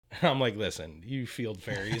I'm like, listen, you field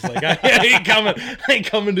fairies. Like, I ain't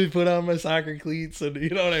coming to put on my soccer cleats, and you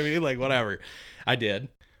know what I mean? Like, whatever. I did.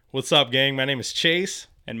 What's up, gang? My name is Chase.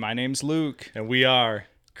 And my name's Luke. And we are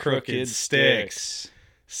Crooked Stix.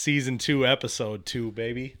 Season 2, Episode 2,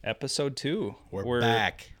 baby. Episode 2. We're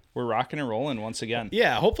back. We're rocking and rolling once again.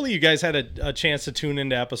 Yeah, hopefully you guys had a chance to tune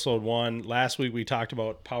into Episode 1. Last week we talked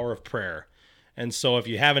about power of prayer. And so if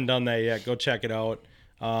you haven't done that yet, go check it out.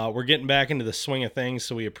 We're getting back into the swing of things,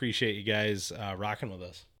 so we appreciate you guys rocking with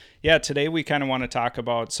us. Yeah, today we kind of want to talk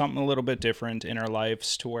about something a little bit different in our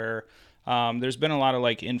lives to where there's been a lot of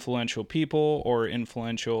like influential people or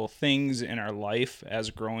influential things in our life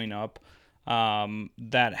as growing up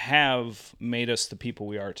that have made us the people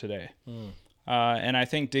we are today. And I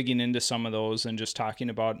think digging into some of those and just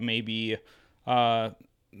talking about maybe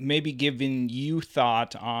giving you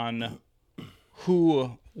thought on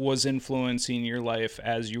who was influencing your life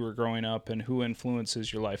as you were growing up and who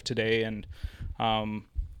influences your life today, and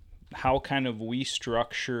how kind of we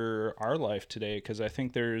structure our life today. Because I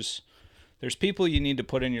think there's people you need to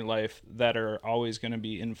put in your life that are always going to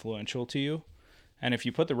be influential to you. And if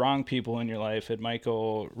you put the wrong people in your life, it might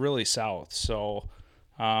go really south. So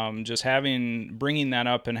just bringing that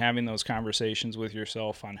up and having those conversations with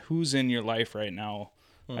yourself on who's in your life right now,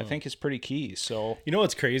 I think is pretty key. So, you know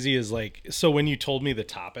what's crazy is like, so when you told me the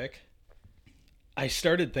topic, I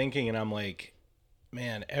started thinking, and I'm like,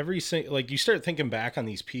 man, you start thinking back on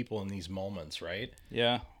these people and these moments, right?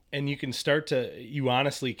 Yeah. And you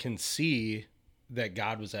honestly can see that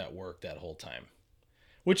God was at work that whole time,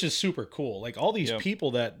 which is super cool. Like all these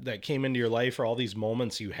people that came into your life, or all these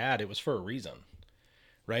moments you had, it was for a reason,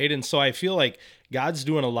 right? And so I feel like God's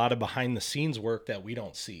doing a lot of behind the scenes work that we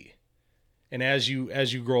don't see. And as you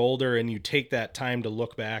grow older and you take that time to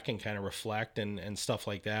look back and kind of reflect and stuff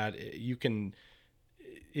like that,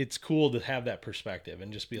 it's cool to have that perspective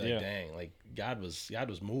and just be like, dang, like God was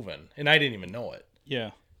moving, and I didn't even know it.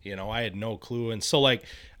 Yeah. You know, I had no clue. And so like,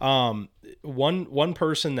 one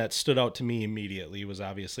person that stood out to me immediately was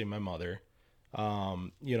obviously my mother.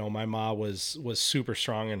 You know, my mom was super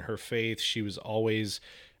strong in her faith. She was always,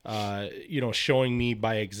 showing me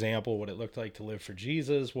by example what it looked like to live for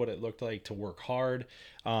Jesus, what it looked like to work hard,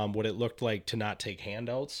 what it looked like to not take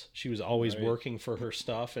handouts. She was always working for her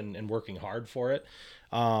stuff and working hard for it.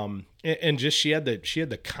 And just, she had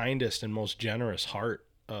the kindest and most generous heart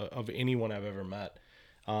of anyone I've ever met.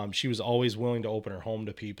 She was always willing to open her home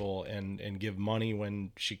to people and give money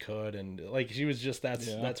when she could. And like, she was just,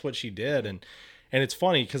 that's what she did. And it's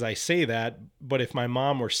funny because I say that, but if my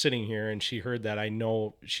mom were sitting here and she heard that, I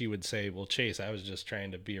know she would say, well, Chase, I was just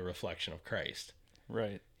trying to be a reflection of Christ.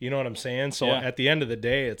 Right. You know what I'm saying? So at the end of the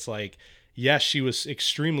day, it's like, yes, she was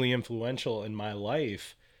extremely influential in my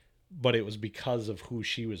life, but it was because of who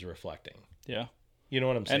she was reflecting. Yeah. You know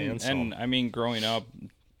what I'm saying? And I mean, growing up,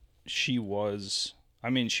 she was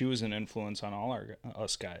an influence on all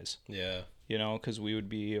us guys. Yeah. You know, because we would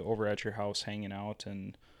be over at your house hanging out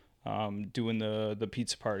and doing the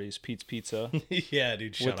pizza parties, Pete's Pizza. Yeah,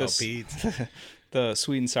 dude, shout out Pete's. The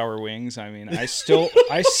sweet and sour wings. I mean, I still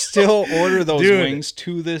order those wings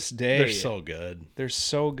to this day. They're so good. They're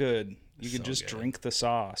so good. You could just drink the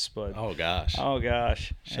sauce, but oh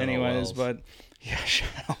gosh. Anyways, but yeah,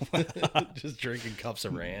 just drinking cups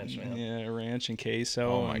of ranch, man. Yeah, ranch and queso.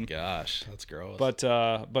 Oh my gosh, that's gross.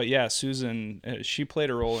 But yeah, Susan, she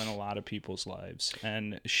played a role in a lot of people's lives,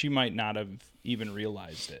 and she might not have even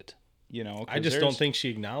realized it. You know, I just don't think she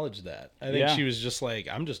acknowledged that. I think she was just like,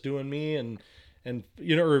 I'm just doing me, and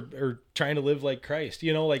you know, or trying to live like Christ.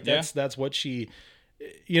 You know, like that's what she.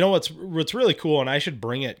 You know what's really cool, and I should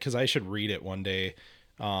bring it because I should read it one day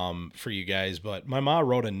for you guys. But my mom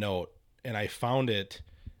wrote a note, and I found it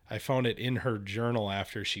in her journal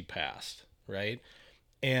after she passed, right?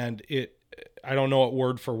 And I don't know it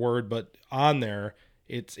word for word, but on there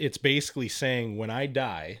it's basically saying, when I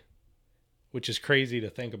die, which is crazy to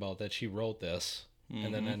think about that she wrote this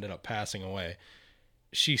and then ended up passing away.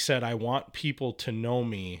 She said, I want people to know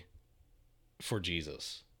me for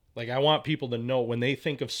Jesus. Like, I want people to know when they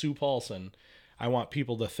think of Sue Paulson, I want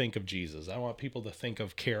people to think of Jesus. I want people to think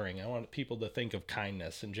of caring. I want people to think of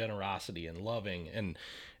kindness and generosity and loving and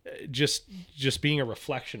just being a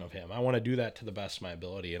reflection of him. I want to do that to the best of my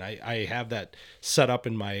ability. And I have that set up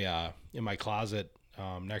in my closet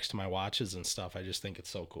next to my watches and stuff. I just think it's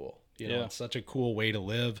so cool. You know, it's such a cool way to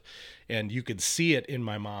live. And you could see it in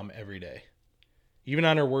my mom every day. Even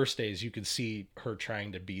on her worst days, you could see her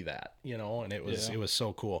trying to be that, you know, and it was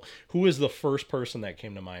so cool. Who was the first person that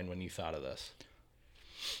came to mind when you thought of this?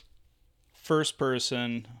 First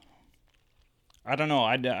person, I don't know.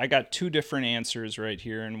 I got two different answers right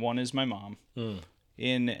here, and one is my mom.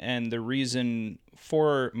 And the reason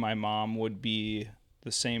for my mom would be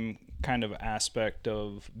the same kind of aspect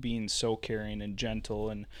of being so caring and gentle.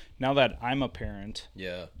 And now that I'm a parent,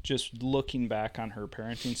 just looking back on her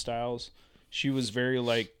parenting styles, she was very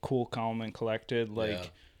like cool, calm, and collected,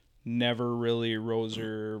 like never really rose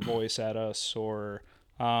her voice at us, or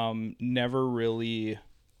never really,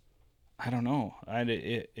 I don't know,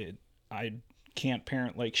 I can't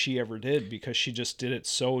parent like she ever did, because she just did it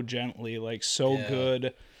so gently, like so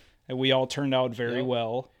good, and we all turned out very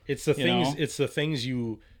well. It's the things, it's the things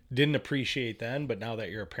you didn't appreciate then, but now that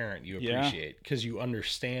you're a parent, you appreciate, because you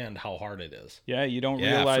understand how hard it is. Yeah, you don't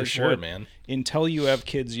realize for sure, man. Until you have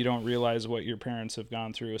kids, you don't realize what your parents have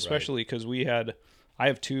gone through, especially because I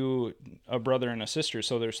have a brother and a sister,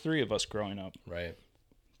 so there's 3 of us growing up. Right.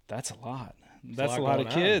 That's a lot. That's a lot of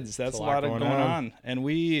kids. That's a lot of going on. And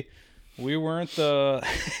we weren't the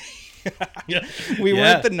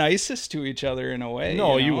weren't the nicest to each other in a way.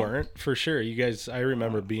 No, you weren't, for sure. You guys, I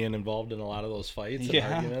remember being involved in a lot of those fights and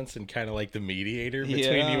arguments, and kind of like the mediator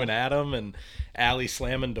between you and Adam, and Allie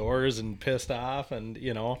slamming doors and pissed off, and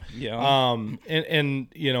and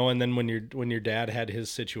then when your dad had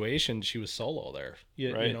his situation, she was solo there,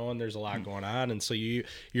 and there's a lot going on, and so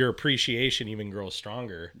your appreciation even grows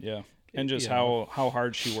stronger. Yeah. And just how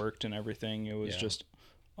hard she worked and everything. It was just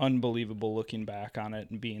unbelievable looking back on it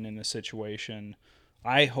and being in a situation.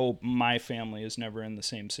 I hope my family is never in the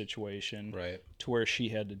same situation to where she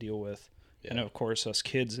had to deal with. And of course us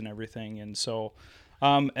kids and everything. And so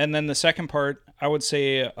and then the second part, I would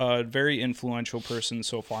say a very influential person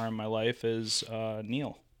so far in my life is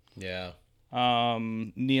Neil. Yeah.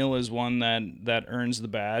 Neil is one that earns the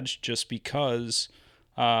badge, just because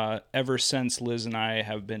ever since Liz and I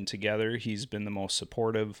have been together, he's been the most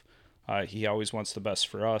supportive. He always wants the best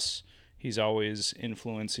for us. He's always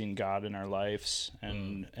influencing God in our lives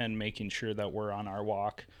and making sure that we're on our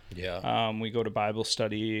walk. Yeah. We go to Bible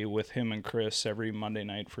study with him and Chris every Monday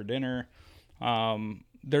night for dinner.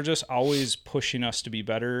 They're just always pushing us to be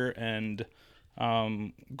better and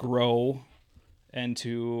grow and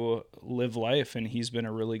to live life. And he's been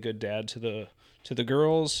a really good dad to the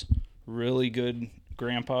girls, really good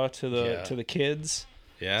grandpa to the kids.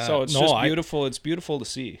 Yeah. So it's beautiful. It's beautiful to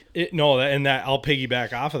see. And I'll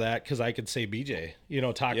piggyback off of that, because I could say BJ,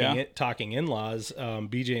 talking in-laws,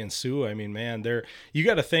 BJ and Sue. I mean, man, you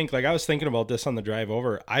got to think, like I was thinking about this on the drive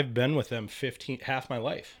over. I've been with them half my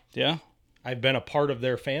life. Yeah. I've been a part of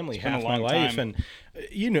their family half my life. Time. And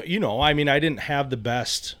I mean, I didn't have the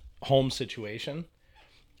best home situation.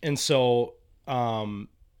 And so,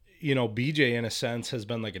 BJ in a sense has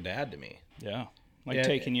been like a dad to me. Yeah. Like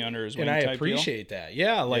taking you under his wing. And I appreciate that.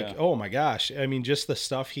 Yeah. Oh my gosh. I mean, just the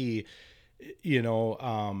stuff he's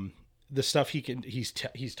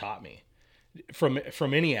taught me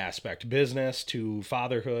from any aspect, business to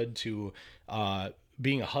fatherhood to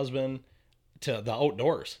being a husband to the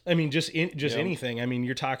outdoors. I mean, just anything. I mean,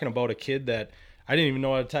 you're talking about a kid that I didn't even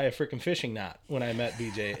know how to tie a freaking fishing knot when I met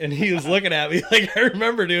BJ. And he was looking at me like, I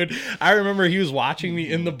remember he was watching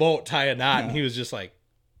me in the boat tie a knot, and he was just like,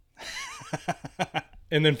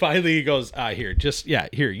 and then finally he goes, here,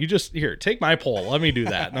 take my pole. Let me do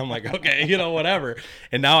that. And I'm like, okay, whatever.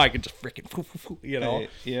 And now I can just freaking,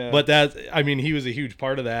 Yeah. But he was a huge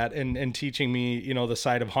part of that, and teaching me, the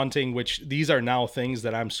side of hunting, which these are now things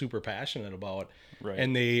that I'm super passionate about. Right.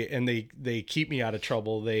 And they keep me out of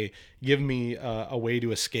trouble. They give me a way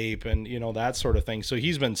to escape, and that sort of thing. So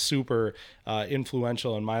he's been super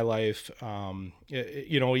influential in my life.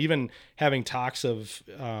 Even having talks of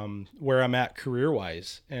where I'm at career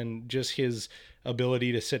wise, and just his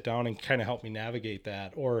ability to sit down and kind of help me navigate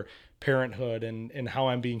that, or parenthood and how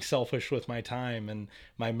I'm being selfish with my time and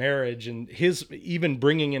my marriage, and his even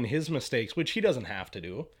bringing in his mistakes, which he doesn't have to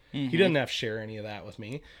do. Mm-hmm. He doesn't have to share any of that with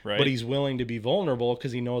me, but he's willing to be vulnerable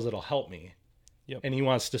because he knows it'll help me. Yep. And he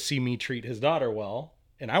wants to see me treat his daughter well,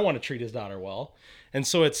 and I want to treat his daughter well. And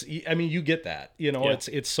so you get that,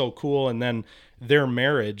 it's so cool. And then their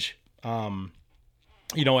marriage,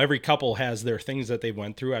 every couple has their things that they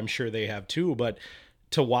went through. I'm sure they have too, but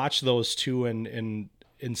to watch those two and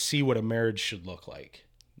see what a marriage should look like.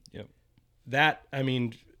 Yep.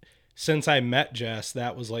 Since I met Jess,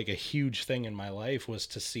 that was like a huge thing in my life, was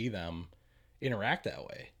to see them interact that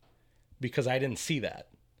way, because I didn't see that.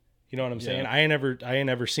 You know what I'm saying? I ain't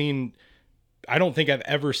ever seen, I don't think I've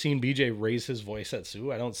ever seen BJ raise his voice at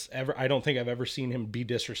Sue. I don't think I've ever seen him be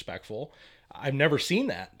disrespectful. I've never seen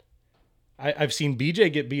that. I've seen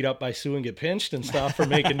BJ get beat up by Sue and get pinched and stuff for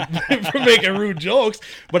making rude jokes,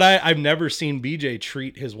 but I've never seen BJ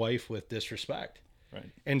treat his wife with disrespect. Right.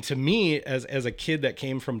 And to me, as a kid that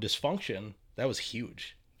came from dysfunction, that was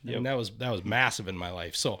huge. Yep. And that was massive in my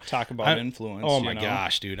life. So talk about influence. Oh my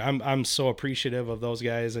gosh, dude. I'm so appreciative of those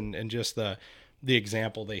guys and just the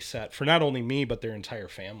example they set for not only me, but their entire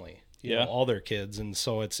family, you know, all their kids. And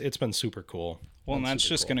so it's been super cool. Well, and that's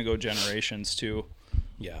just going to go generations too.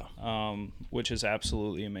 Yeah. Which is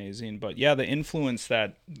absolutely amazing. But yeah, the influence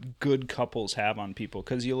that good couples have on people,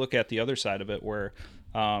 because you look at the other side of it where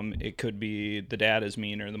it could be the dad is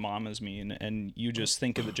mean or the mom is mean, and you just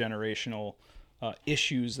think of the generational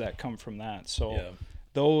issues that come from that. So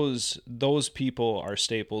those people are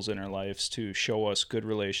staples in our lives to show us good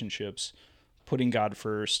relationships, putting God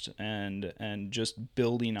first, and just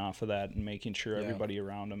building off of that and making sure everybody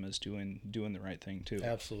around them is doing the right thing too.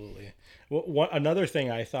 Absolutely. Well, another thing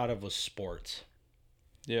I thought of was sports.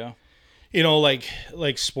 Yeah. You know, like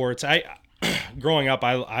sports. Growing up,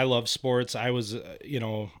 I love sports. I was,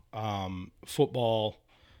 football,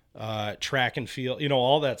 track and field, you know,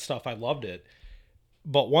 all that stuff. I loved it.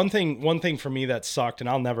 But one thing for me that sucked, and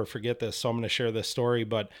I'll never forget this, so I'm going to share this story.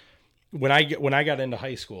 But when I got into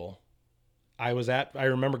high school, I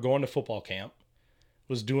remember going to football camp,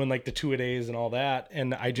 was doing like the 2-a-days and all that,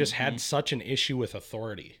 and I just had such an issue with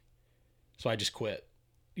authority, so I just quit.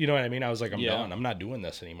 You know what I mean? I was like, I'm done. I'm not doing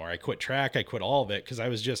this anymore. I quit track. I quit all of it because I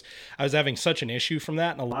was having such an issue from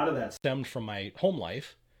that, and a lot of that stemmed from my home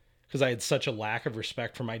life, because I had such a lack of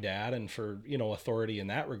respect for my dad and for, you know, authority in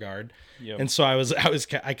that regard. Yep. And so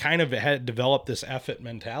I kind of had developed this F it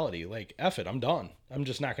mentality, like, F it, I'm done. I'm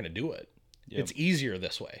just not going to do it. Yep. It's easier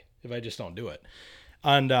this way if I just don't do it.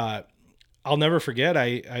 And I'll never forget,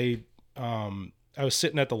 I was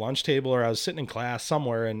sitting at the lunch table, or I was sitting in class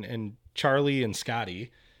somewhere, and Charlie and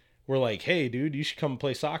Scotty were like, hey, dude, you should come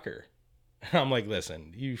play soccer. I'm like,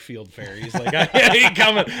 listen, you field fairies. Like, I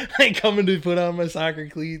ain't coming to put on my soccer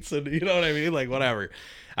cleats, and you know what I mean? Like, whatever.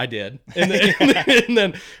 I did. And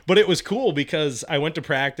then, but it was cool because I went to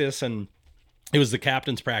practice, and it was the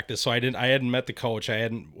captain's practice. So I hadn't met the coach. I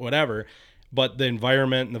hadn't, whatever, but the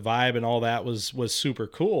environment and the vibe and all that was super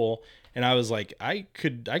cool. And I was like, I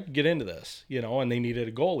could get into this, you know, and they needed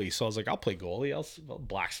a goalie. So I was like, I'll play goalie. I'll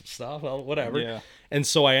block some stuff, whatever. Yeah. And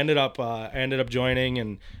so I ended up joining,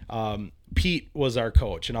 and Pete was our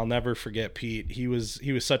coach, and I'll never forget Pete. He was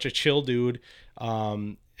such a chill dude.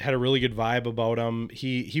 Had a really good vibe about him.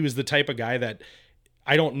 He was the type of guy that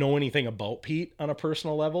I don't know anything about Pete on a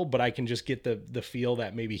personal level, but I can just get the feel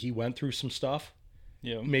that maybe he went through some stuff.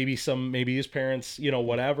 Yeah. Maybe his parents, you know,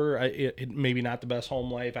 whatever, maybe not the best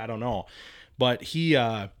home life. I don't know. But he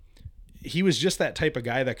was just that type of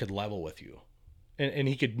guy that could level with you. And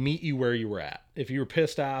he could meet you where you were at. If you were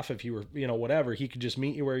pissed off, if you were, you know, whatever, he could just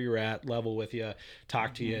meet you where you were at, level with you,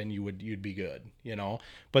 talk to you, and you'd be good, you know.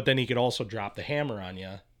 But then he could also drop the hammer on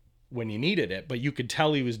you when you needed it, but you could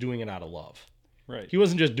tell he was doing it out of love. Right. He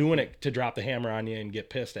wasn't just doing it to drop the hammer on you and get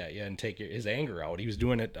pissed at you and take his anger out. He was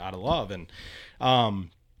doing it out of love. And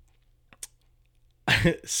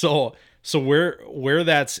so where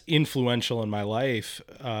that's influential in my life,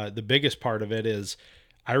 the biggest part of it is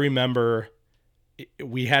I remember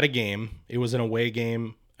we had a game. It was an away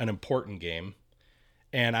game, an important game,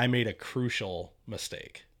 and I made a crucial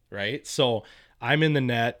mistake, right? So I'm in the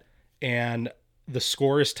net, and the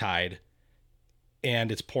score is tied,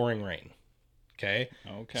 and it's pouring rain. Okay.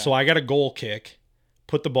 So I got a goal kick,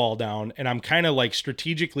 put the ball down, and I'm kind of like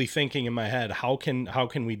strategically thinking in my head, how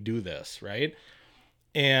can we do this, right?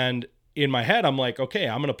 And in my head, I'm like, okay,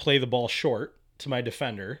 I'm going to play the ball short to my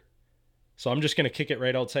defender. So I'm just going to kick it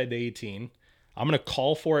right outside the 18. I'm going to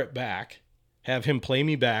call for it back, have him play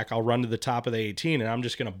me back. I'll run to the top of the 18, and I'm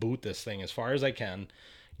just going to boot this thing as far as I can,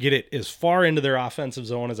 get it as far into their offensive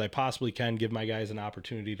zone as I possibly can, give my guys an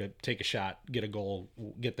opportunity to take a shot, get a goal,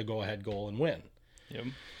 get the go-ahead goal, and win. Yep.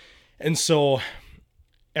 And so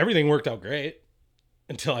everything worked out great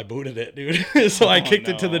until I booted it, dude. So I kicked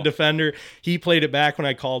it to the defender. He played it back when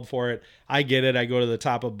I called for it. I get it. I go to the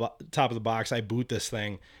top of the box. I boot this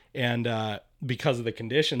thing. And because of the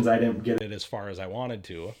conditions, I didn't get it as far as I wanted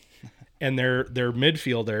to. And their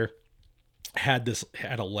midfielder had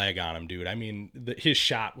a leg on him, dude. I mean, his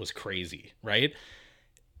shot was crazy, right?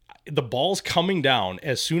 The ball's coming down.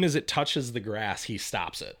 As soon as it touches the grass, he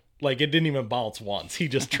stops it. Like, it didn't even bounce once. He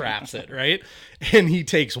just traps it, right? And he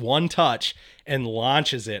takes one touch and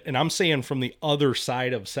launches it. And I'm saying from the other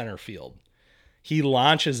side of center field. He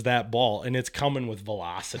launches that ball, and it's coming with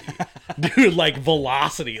velocity. Dude, like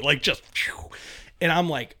velocity. Like just... And I'm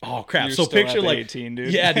like, oh, crap. You're so still picture at the like... 18,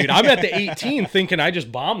 dude. Yeah, dude. I'm at the 18 thinking I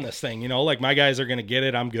just bombed this thing. You know, like my guys are going to get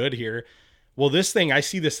it. I'm good here. Well, this thing, I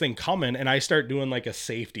see this thing coming and I start doing like a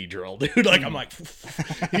safety drill, dude. Like I'm like,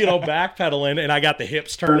 backpedaling, and I got the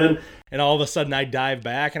hips turning, and all of a sudden I dive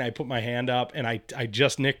back and I put my hand up and I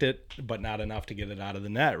just nicked it, but not enough to get it out of the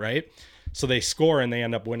net, right? So they score and they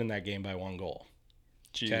end up winning that game by 1 goal.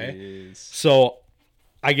 Okay. Jeez. So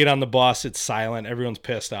I get on the bus, it's silent, everyone's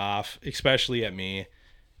pissed off, especially at me.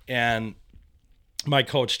 And my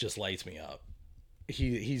coach just lights me up.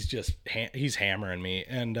 He's hammering me.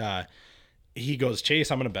 And he goes,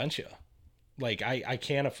 Chase, I'm going to bench you. Like,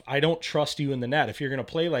 I don't trust you in the net. If you're going to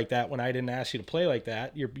play like that, when I didn't ask you to play like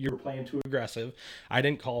that, you're playing too aggressive. I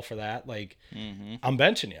didn't call for that. Like, I'm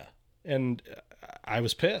benching you. And I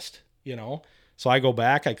was pissed, So I go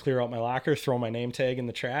back, I clear out my locker, throw my name tag in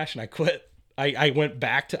the trash, and I quit. I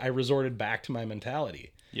resorted back to my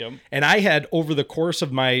mentality. Yep. And I had, over the course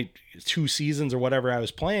of my 2 seasons or whatever I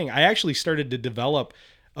was playing, I actually started to develop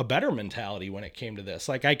a better mentality when it came to this.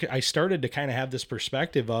 Like I started to kind of have this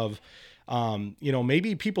perspective of,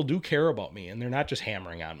 maybe people do care about me and they're not just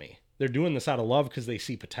hammering on me. They're doing this out of love because they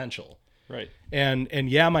see potential. Right. And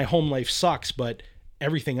yeah, my home life sucks, but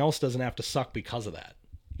everything else doesn't have to suck because of that.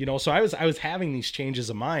 So I was having these changes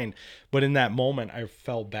of mind, but in that moment I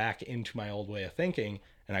fell back into my old way of thinking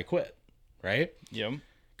and I quit. Right. Yep.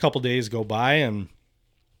 Couple days go by and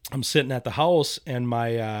I'm sitting at the house and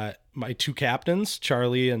my 2 captains,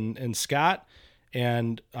 Charlie and Scott,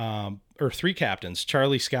 and or 3 captains,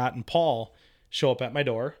 Charlie, Scott, and Paul, show up at my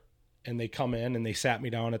door, and they come in and they sat me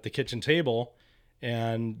down at the kitchen table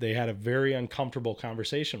and they had a very uncomfortable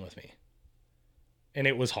conversation with me. And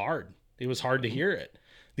it was hard. It was hard to hear it.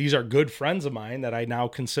 These are good friends of mine that I now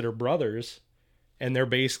consider brothers, and they're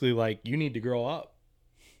basically like, you need to grow up.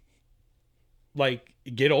 Like,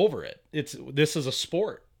 get over it. This is a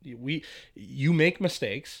sport. You make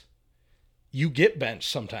mistakes. You get benched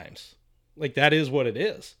sometimes. Like, that is what it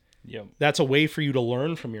is. Yep. That's a way for you to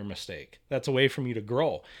learn from your mistake. That's a way for me to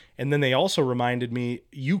grow. And then they also reminded me,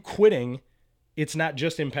 you quitting, it's not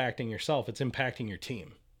just impacting yourself, it's impacting your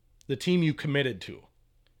team. The team you committed to.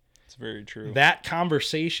 It's very true. That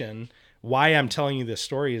conversation, why I'm telling you this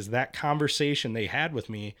story, is that conversation they had with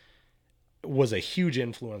me was a huge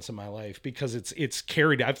influence in my life, because it's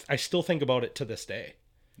carried. I still think about it to this day.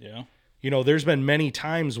 Yeah. There's been many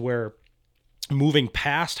times where, moving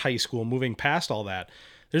past high school, moving past all that,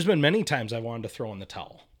 there's been many times I wanted to throw in the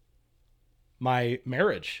towel. My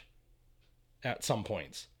marriage at some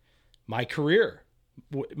points, my career,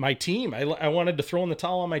 my team. I wanted to throw in the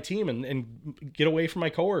towel on my team and get away from my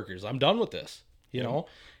coworkers. I'm done with this,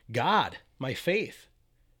 God, my faith.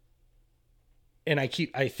 And I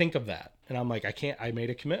think of that and I'm like, I made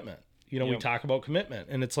a commitment. We talk about commitment,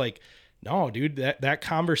 and it's like, no, dude, that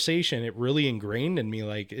conversation, it really ingrained in me.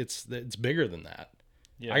 Like it's bigger than that.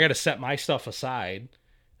 Yeah. I got to set my stuff aside,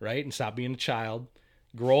 right? And stop being a child,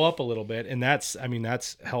 grow up a little bit. And that's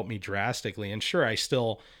helped me drastically. And sure, I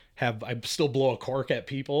still blow a cork at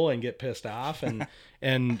people and get pissed off and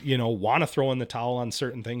want to throw in the towel on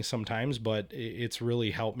certain things sometimes, but it's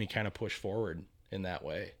really helped me kind of push forward in that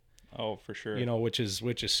way. Oh, for sure. Which is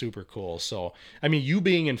super cool. So, you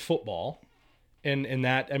being in football and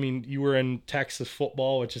that, you were in Texas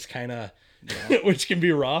football, which is kind of, which can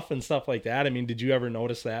be rough and stuff like that. Did you ever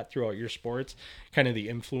notice that throughout your sports, kind of the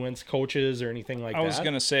influence, coaches or anything like that? I was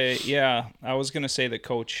going to say the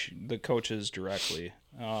coaches directly.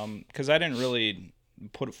 'Cause I didn't really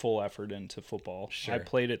put full effort into football. Sure. I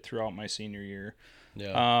played it throughout my senior year.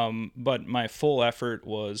 Yeah. But my full effort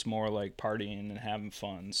was more like partying and having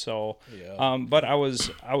fun. So, yeah. But I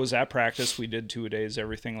was at practice. We did 2-a-days,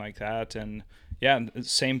 everything like that. And yeah,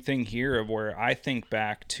 same thing here, of where I think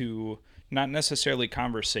back to not necessarily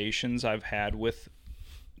conversations I've had with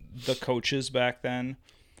the coaches back then,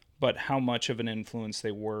 but how much of an influence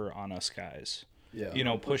they were on us guys.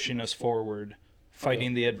 Yeah. Pushing us forward,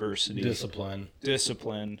 fighting the adversity, discipline,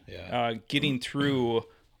 yeah. Getting through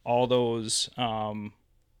all those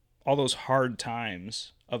hard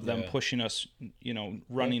times of them pushing us,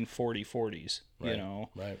 running 40-40s,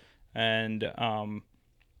 right. And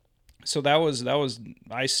so that was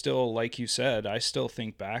I still, like you said, I still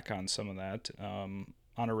think back on some of that on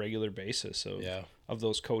a regular basis of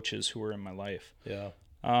those coaches who were in my life. Yeah.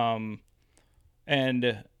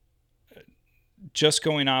 And just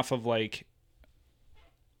going off of like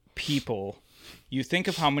people, you think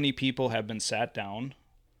of how many people have been sat down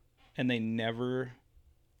and they never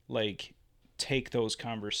like take those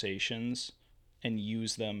conversations and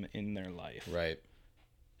use them in their life. Right.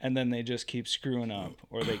 And then they just keep screwing up,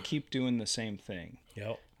 or they keep doing the same thing.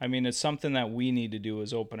 Yep. It's something that we need to do,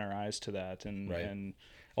 is open our eyes to that. And, right. and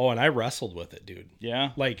I wrestled with it, dude.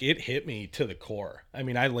 Yeah. Like, it hit me to the core. I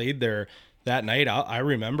laid there that night, I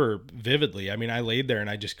remember vividly. I mean, I laid there and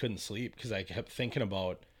I just couldn't sleep because I kept thinking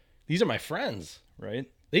about, these are my friends. Right.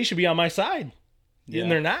 They should be on my side. Yeah.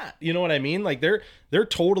 And they're not. You know what I mean? Like they're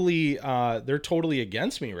totally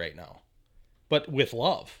against me right now, but with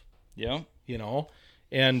love. Yeah. You know,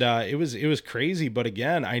 and it was crazy. But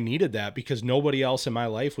again, I needed that because nobody else in my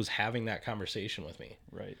life was having that conversation with me.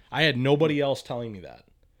 Right. I had nobody else telling me that.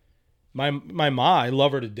 My ma, I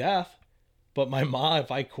love her to death. But my ma,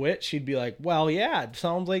 if I quit, she'd be like, "Well, yeah, it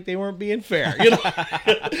sounds like they weren't being fair." You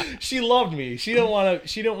know, she loved me. She didn't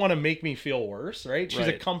want to make me feel worse, right? She's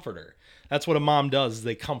a comforter. That's what a mom does. Is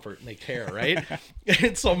they comfort and they care, right?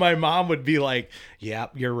 And so my mom would be like, "Yeah,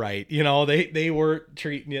 you're right. You know, they were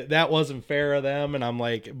treating you. That wasn't fair of them." And I'm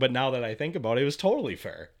like, but now that I think about it, it was totally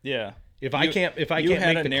fair. Yeah. If I can't you make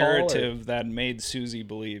had a the narrative call that made Susie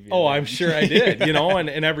believe you. Oh, I'm sure I did, you know, and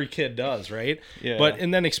every kid does, right? Yeah. But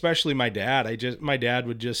and then especially my dad, my dad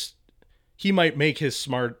would just, he might make his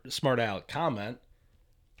smart aleck comment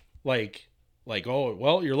like, "Oh,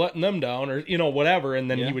 well, you're letting them down," or, you know, whatever, and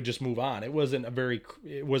then he would just move on. It wasn't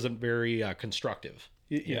very constructive,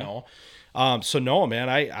 you know. So no, man,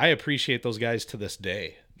 I appreciate those guys to this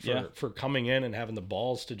day for coming in and having the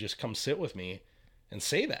balls to just come sit with me and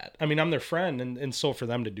say that. I mean, I'm their friend, and so for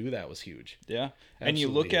them to do that was huge. Yeah. Absolutely. And you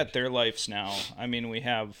look at their lives now. I mean,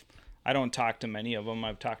 I don't talk to many of them.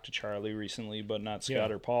 I've talked to Charlie recently, but not Scott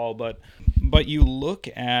or Paul. But you look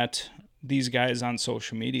at these guys on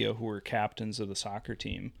social media who were captains of the soccer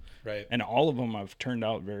team. Right. And all of them have turned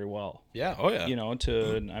out very well. Yeah. Oh, yeah. You know,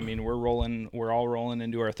 I mean, we're all rolling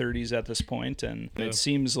into our 30s at this point, and it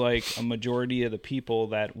seems like a majority of the people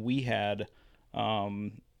that we had,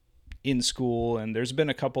 in school, and there's been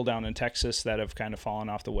a couple down in Texas that have kind of fallen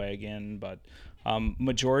off the wagon, but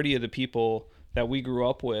majority of the people that we grew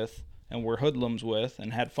up with and were hoodlums with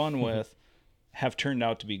and had fun with have turned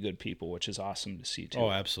out to be good people, which is awesome to see too. Oh,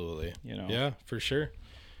 absolutely. You know? Yeah, for sure.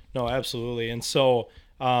 No, absolutely. And so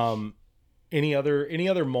any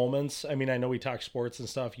other moments? I mean, I know we talked sports and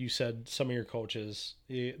stuff. You said some of your coaches,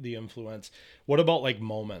 the influence. What about like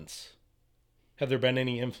moments? Have there been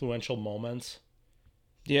any influential moments?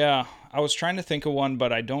 Yeah, I was trying to think of one,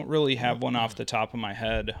 but I don't really have one off the top of my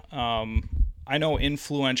head. I know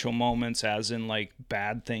influential moments as in like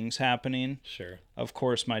bad things happening. Sure. Of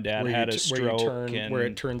course, my dad had a stroke. Where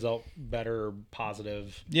it turns out better or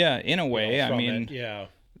positive. Yeah, in a way. You know, I mean,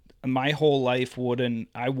 my whole life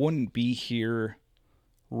I wouldn't be here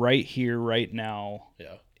right now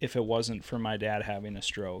if it wasn't for my dad having a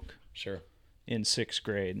stroke. Sure. In 6th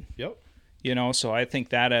grade. Yep. You know, so I think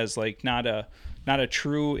that as like not a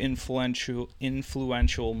true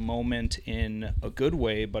influential moment in a good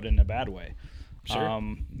way, but in a bad way. Sure.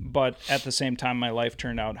 But at the same time, my life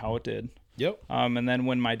turned out how it did. Yep. And then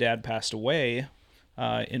when my dad passed away,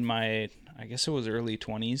 in my, I guess it was early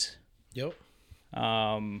 20s. Yep.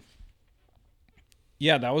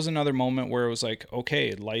 Yeah, that was another moment where it was like,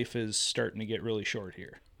 okay, life is starting to get really short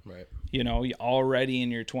here. Right. You know, already in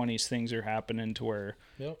your 20s, things are happening to where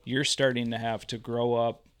you're starting to have to grow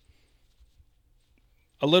up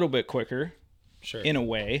a little bit quicker. Sure. In a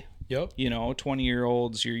way. Yep. You know,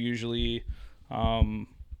 20-year-olds, you're usually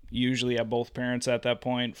have both parents at that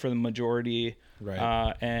point for the majority.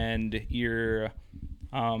 Right. And you're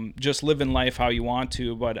just living life how you want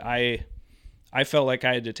to. But I felt like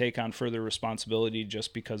I had to take on further responsibility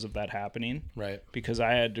just because of that happening. Right. Because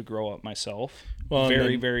I had to grow up myself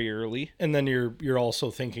very early. And then you're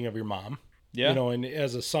also thinking of your mom. Yeah. You know, and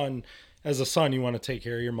as a son, you want to take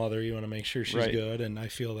care of your mother. You want to make sure she's good. And I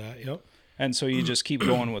feel that. Yep. And so you just keep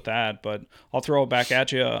going with that. But I'll throw it back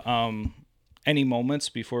at you. Any moments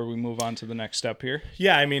before we move on to the next step here?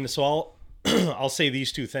 Yeah. I mean, so I'll say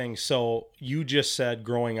these two things. So you just said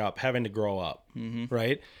growing up, having to grow up,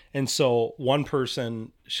 right? And so one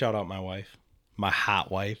person, shout out my wife, my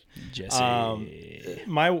hot wife, Jessie.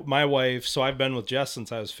 My wife. So I've been with Jess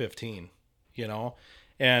since I was 15. You know,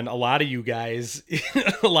 and a lot of you guys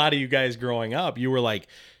growing up, you were like,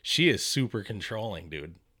 she is super controlling,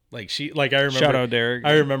 dude. Like I remember. Shout out Derek.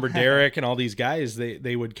 I remember Derek and all these guys.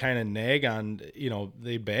 They would kind of nag on, you know,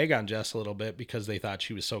 they bag on Jess a little bit because they thought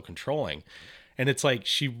she was so controlling, and it's like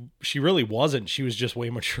she really wasn't. She was just way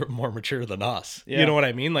more mature than us. Yeah. You know what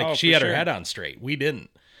I mean? Like she had her head on straight. We didn't,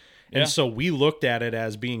 and so we looked at it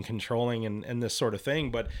as being controlling and this sort of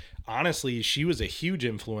thing. But honestly, she was a huge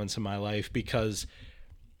influence in my life because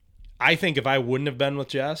I think if I wouldn't have been with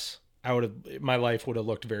Jess, my life would have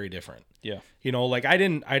looked very different. Yeah. You know, like I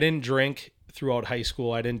didn't drink throughout high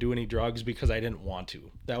school. I didn't do any drugs because I didn't want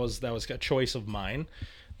to. That was a choice of mine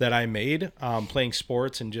that I made playing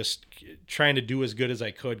sports and just trying to do as good as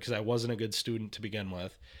I could because I wasn't a good student to begin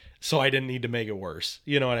with. So I didn't need to make it worse.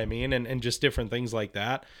 You know what I mean? And just different things like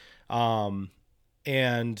that.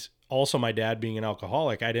 And also my dad being an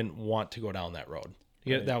alcoholic, I didn't want to go down that road.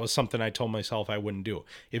 Yeah, right. That was something I told myself I wouldn't do.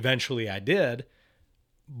 Eventually I did.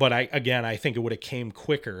 But I think it would have came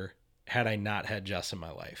quicker had I not had Jess in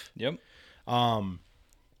my life. Yep.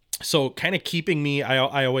 So kind of keeping me,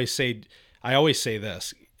 I always say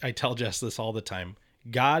this. I tell Jess this all the time.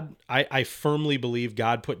 God, I firmly believe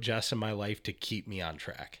God put Jess in my life to keep me on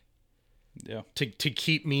track. Yeah. To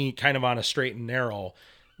keep me kind of on a straight and narrow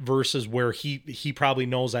versus where he probably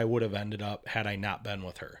knows I would have ended up had I not been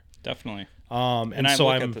with her. Definitely. And I so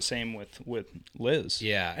look at the same with Liz.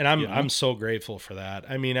 Yeah. And I'm so grateful for that.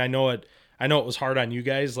 I mean, I know it was hard on you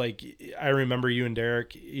guys. Like I remember you and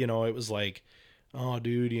Derek, you know, it was like, oh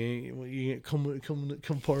dude, you come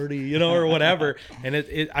party, you know, or whatever. And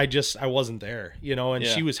I wasn't there, you know, and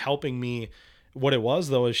she was helping me. What it was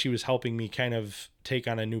though, is she was helping me kind of take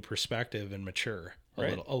on a new perspective and mature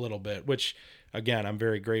a little bit, which again, I'm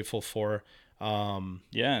very grateful for.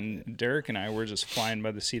 And Derek and I were just flying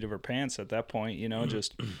by the seat of our pants at that point, you know,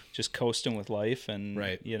 just coasting with life and,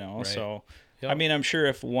 you know, so, yep. I mean, I'm sure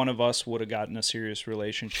if one of us would have gotten a serious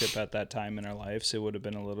relationship at that time in our lives, it would have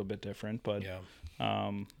been a little bit different, but,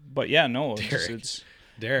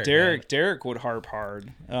 Derek would harp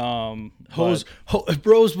hard. Bros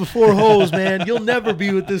before hoes, man. You'll never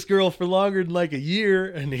be with this girl for longer than like a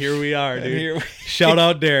year. And here we are, dude. Shout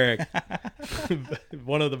out Derek.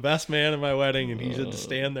 One of the best man at my wedding, and he should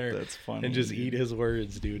stand there and just eat his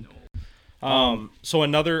words, dude. So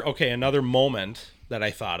another moment that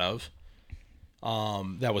I thought of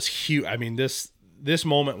that was huge. I mean, this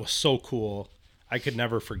moment was so cool. I could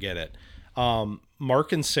never forget it.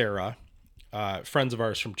 Mark and Sarah, friends of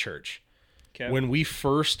ours from church. Okay. When we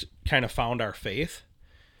first kind of found our faith,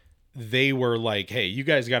 they were like, hey, you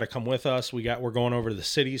guys got to come with us. We're going over to the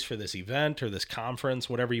cities for this event or this conference,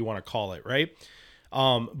 whatever you want to call it. Right.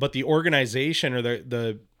 But the organization or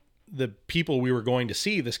the people we were going to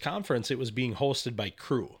see, this conference, it was being hosted by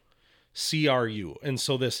CRU. And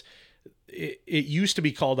so it used to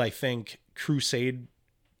be called, I think,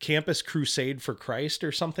 Campus Crusade for Christ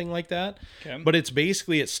or something like that. Okay. But it's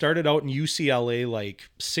basically, it started out in UCLA like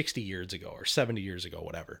 60 years ago or 70 years ago,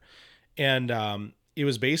 whatever. And it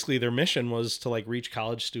was basically, their mission was to like reach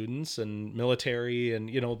college students and military and,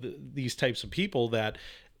 you know, these types of people that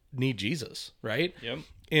need Jesus, right? Yep.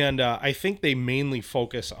 And I think they mainly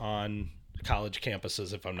focus on college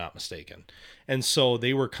campuses, if I'm not mistaken. And so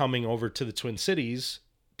they were coming over to the Twin Cities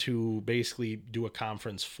to basically do a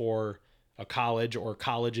conference for a college or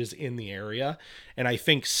colleges in the area. And I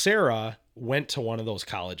think Sarah went to one of those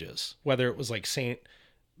colleges, whether it was like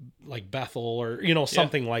Bethel or, you know,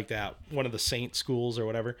 something like that. One of the Saint schools or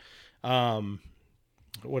whatever.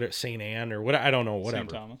 St. Anne or what? I don't know.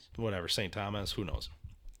 Whatever. St. Thomas, who knows?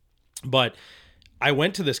 But I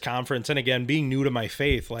went to this conference, and again, being new to my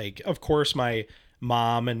faith, like, of course, my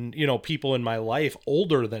mom and, you know, people in my life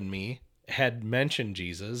older than me had mentioned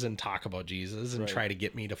Jesus and talk about Jesus and try to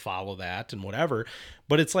get me to follow that and whatever.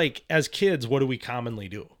 But it's like, as kids, what do we commonly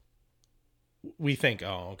do? We think,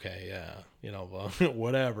 oh, okay, yeah, you know, well,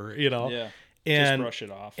 whatever, you know, and just brush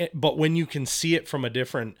it off. But when you can see it from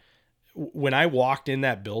when I walked in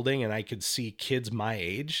that building and I could see kids my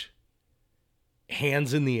age,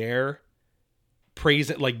 hands in the air,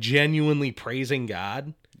 like genuinely praising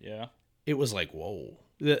God. Yeah. It was like, whoa.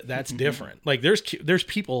 That's different. Like there's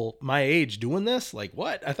people my age doing this. Like,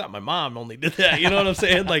 what? I thought my mom only did that. You know what I'm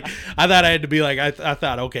saying? Like, I thought I had to be like, I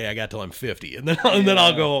thought, okay, I got till I'm 50 and then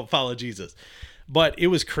I'll go follow Jesus. But it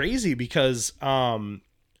was crazy because,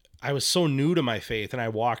 I was so new to my faith, and I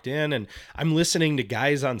walked in and I'm listening to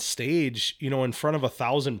guys on stage, you know, in front of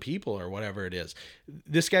 1,000 people or whatever it is.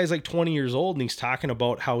 This guy's like 20 years old and he's talking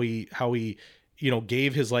about how he, you know,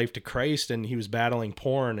 gave his life to Christ, and he was battling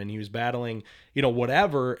porn and he was battling, you know,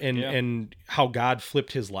 whatever. And how God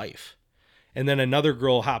flipped his life. And then another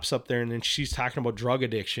girl hops up there and then she's talking about drug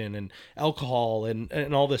addiction and alcohol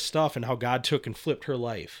and all this stuff and how God took and flipped her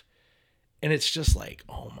life. And it's just like,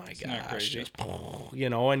 oh my gosh, just, you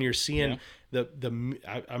know, and you're seeing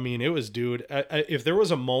I mean, it was, dude, if there was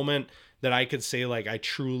a moment that I could say, like, I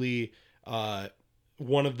truly,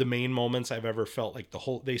 one of the main moments I've ever felt like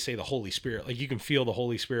they say the Holy Spirit, like you can feel the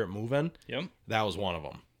Holy Spirit moving. Yep. That was one of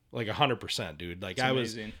them. Like 100%, dude. Like I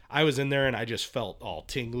was in there and I just felt all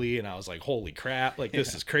tingly and I was like, holy crap, like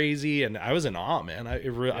this is crazy. And I was in awe, man. I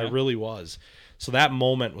really was. So that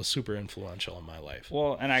moment was super influential in my life.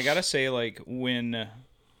 Well, and I got to say, like, when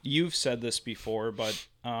you've said this before, but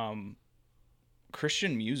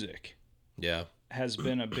Christian music has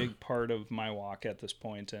been a big part of my walk at this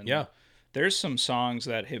point. And there's some songs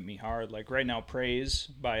that hit me hard. Like right now, Praise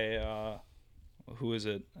by, who is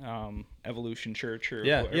it? Evolution Church or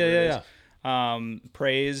whoever it is.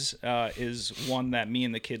 Praise is one that me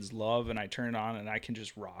and the kids love, and I turn it on and I can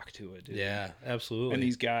just rock to it, dude. Yeah, absolutely. And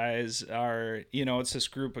these guys are, it's this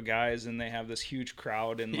group of guys, and they have this huge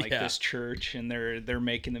crowd in like this church, and they're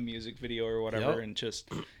making the music video or whatever, and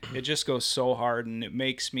it just goes so hard, and it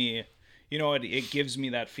makes me, it gives me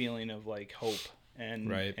that feeling of like hope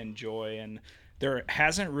and joy. And there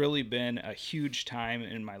hasn't really been a huge time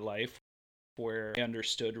in my life where I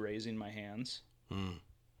understood raising my hands.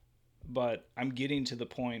 But I'm getting to the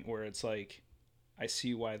point where it's like, I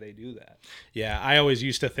see why they do that. Yeah, I always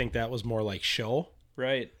used to think that was more like show.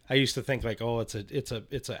 Right. I used to think like, oh, it's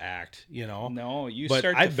a act, No, but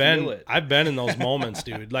start to feel it. I've been in those moments,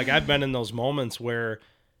 dude. Like I've been in those moments where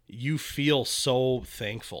you feel so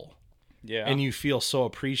thankful. Yeah. And you feel so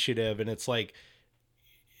appreciative, and it's like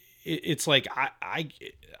I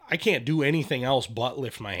can't do anything else but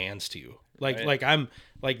lift my hands to you. Like I'm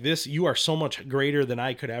like this, you are so much greater than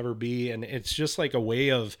I could ever be. And it's just like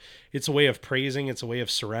it's a way of praising. It's a way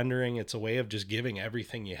of surrendering. It's a way of just giving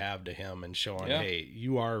everything you have to him and showing, hey,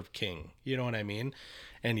 you are king. You know what I mean?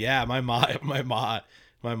 And my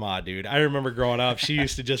ma, dude, I remember growing up, she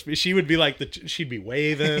used to she would be like she'd be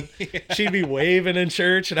waving, she'd be waving in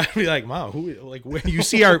church, and I'd be like, Mom, you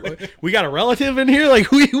see we got a relative in here? Like,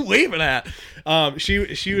 who are you waving at?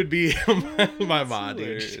 She would be my ma,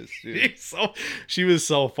 dude. She was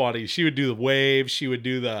so funny. She would do the wave. She would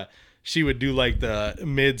do like the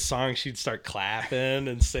mid song. She'd start clapping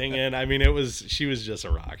and singing. I mean, she was just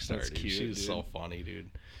a rock star. Cute, she was so funny,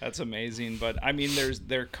 dude. That's amazing. But I mean,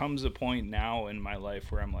 there comes a point now in my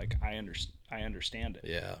life where I'm like, I understand it.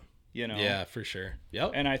 Yeah. Yeah, for sure.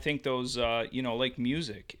 Yep. And I think those, like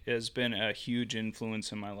music has been a huge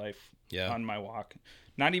influence in my life. Yeah. On my walk,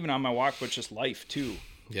 not even on my walk, but just life too.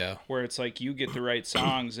 Yeah. Where it's like you get the right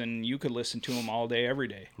songs and you could listen to them all day, every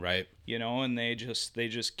day. Right. And they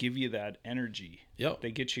just give you that energy. Yep. They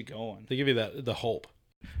get you going. They give you the hope.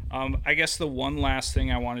 I guess the one last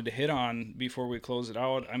thing I wanted to hit on before we close it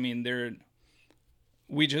out, I mean,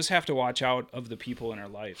 we just have to watch out of the people in our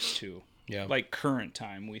lives too. Yeah. Like current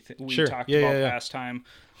time. We sure. talked about past time.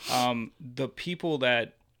 The people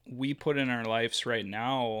that we put in our lives right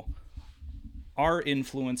now are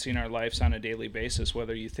influencing our lives on a daily basis,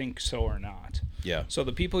 whether you think so or not. Yeah. So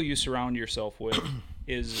the people you surround yourself with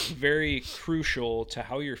is very crucial to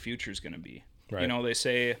how your future is going to be. Right. They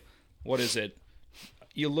say, what is it?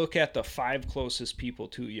 You look at the 5 closest people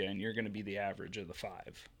to you, and you're going to be the average of the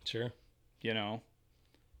 5. Sure.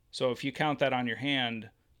 So if you count that on your hand,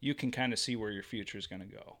 you can kind of see where your future is going to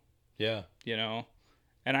go. Yeah.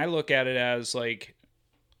 And I look at it as like,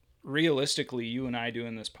 realistically, you and I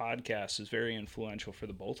doing this podcast is very influential for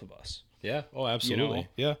the both of us. Yeah. Oh, absolutely.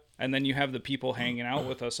 Yeah. And then you have the people hanging out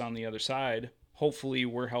with us on the other side. Hopefully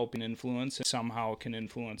we're helping influence and somehow can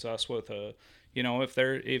influence us with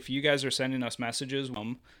if you guys are sending us messages,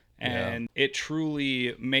 and it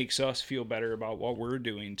truly makes us feel better about what we're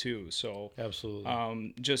doing too. So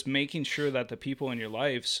absolutely. Just making sure that the people in your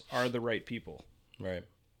lives are the right people. Right.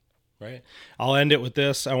 I'll end it with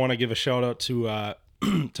this. I want to give a shout out to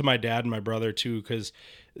my dad and my brother too, because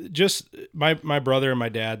just my brother and my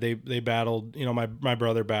dad, they battled, my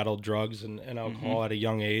brother battled drugs and alcohol at a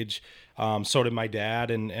young age. So did my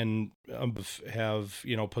dad, and have,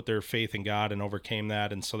 put their faith in God and overcame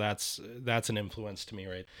that. And so that's an influence to me,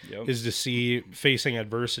 right? Yep. Is to see facing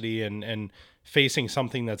adversity and facing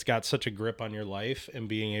something that's got such a grip on your life and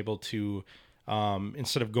being able to,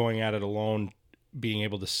 instead of going at it alone, being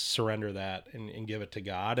able to surrender that and give it to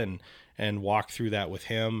God and walk through that with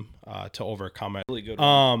him, to overcome it. Really good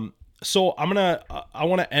one. So I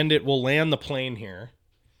want to end it. We'll land the plane here.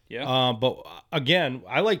 Yeah. But again,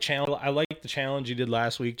 I like the challenge you did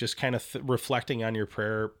last week, just kind of reflecting on your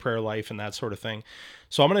prayer life and that sort of thing.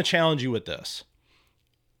 So I'm going to challenge you with this.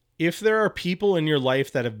 If there are people in your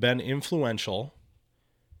life that have been influential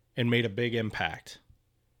and made a big impact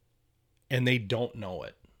and they don't know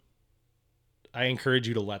it, I encourage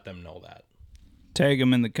you to let them know that. Tag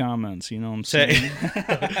them in the comments, you know what I'm saying?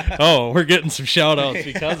 Oh, we're getting some shout outs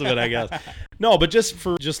because of it, I guess. No, but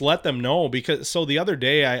just let them know, because so the other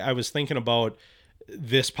day I was thinking about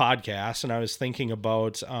this podcast, and I was thinking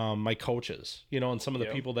about my coaches, and some of the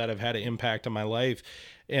people that have had an impact on my life.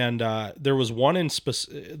 And there was one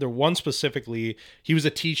specifically, he was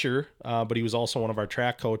a teacher, but he was also one of our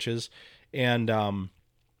track coaches, and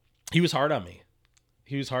he was hard on me.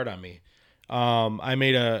 I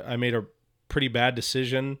made a pretty bad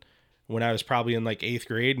decision when I was probably in like 8th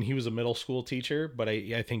grade, and he was a middle school teacher, but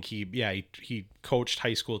I think he coached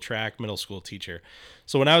high school track, middle school teacher.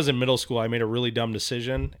 So when I was in middle school, I made a really dumb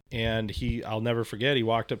decision, and I'll never forget, he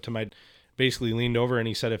walked up to my, basically leaned over and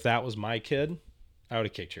he said, if that was my kid, I would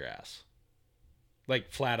have kicked your ass. Like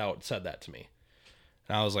flat out said that to me.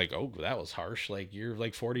 And I was like, oh, that was harsh. Like, you're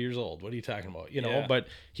like 40 years old. What are you talking about? You know, Yeah. but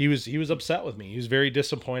he was upset with me. He was very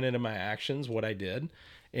disappointed in my actions, what I did,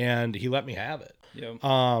 and he let me have it.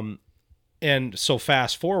 Yeah. And so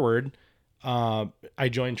fast forward, I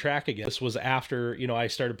joined track again. This was after, I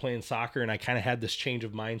started playing soccer, and I kind of had this change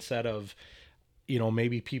of mindset of,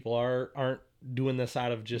 maybe people aren't doing this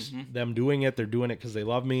out of just them doing it. They're doing it because they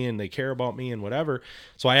love me and they care about me and whatever.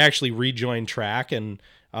 So I actually rejoined track and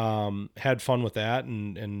had fun with that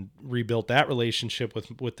and rebuilt that relationship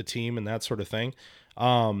with the team and that sort of thing.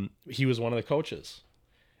 He was one of the coaches,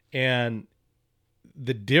 and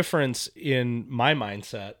the difference in my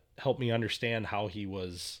mindset helped me understand how he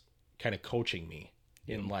was kind of coaching me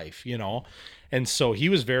in life, And so he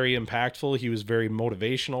was very impactful. He was very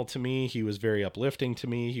motivational to me. He was very uplifting to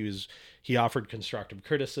me. He offered constructive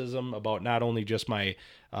criticism about not only just my,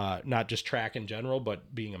 not just track in general,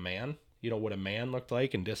 but being a man, what a man looked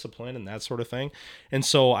like and discipline and that sort of thing. And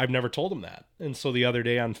so I've never told him that. And so the other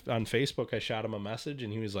day on Facebook, I shot him a message,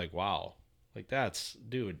 and he was like, wow, like,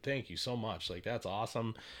 dude, thank you so much. Like, that's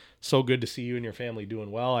awesome. So good to see you and your family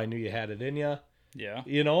doing well. I knew you had it in you. Yeah.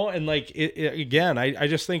 And like, again, I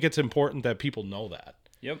just think it's important that people know that.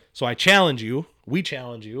 Yep. So we challenge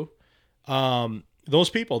you. Those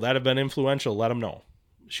people that have been influential, let them know.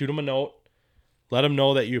 Shoot them a note. Let them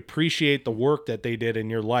know that you appreciate the work that they did in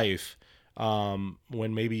your life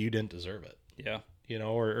when maybe you didn't deserve it. Yeah.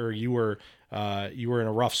 Or you were in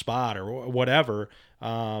a rough spot or whatever,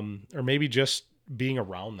 or maybe just being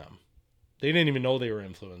around them. They didn't even know they were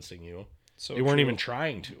influencing you. So they weren't even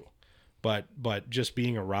trying to, but just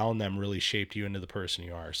being around them really shaped you into the person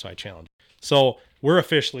you are. So I challenge. So we're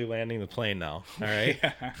officially landing the plane now. All right.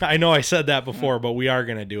 Yeah. I know I said that before, but we are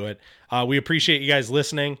going to do it. We appreciate you guys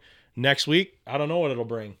listening. Next week, I don't know what it'll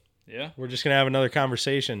bring. Yeah. We're just going to have another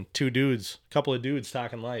conversation. Couple of dudes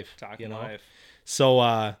talking life. Life.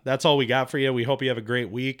 So that's all we got for you. We hope you have a great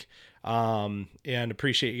week, and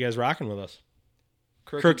appreciate you guys rocking with us.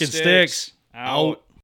 Crooked Stix out.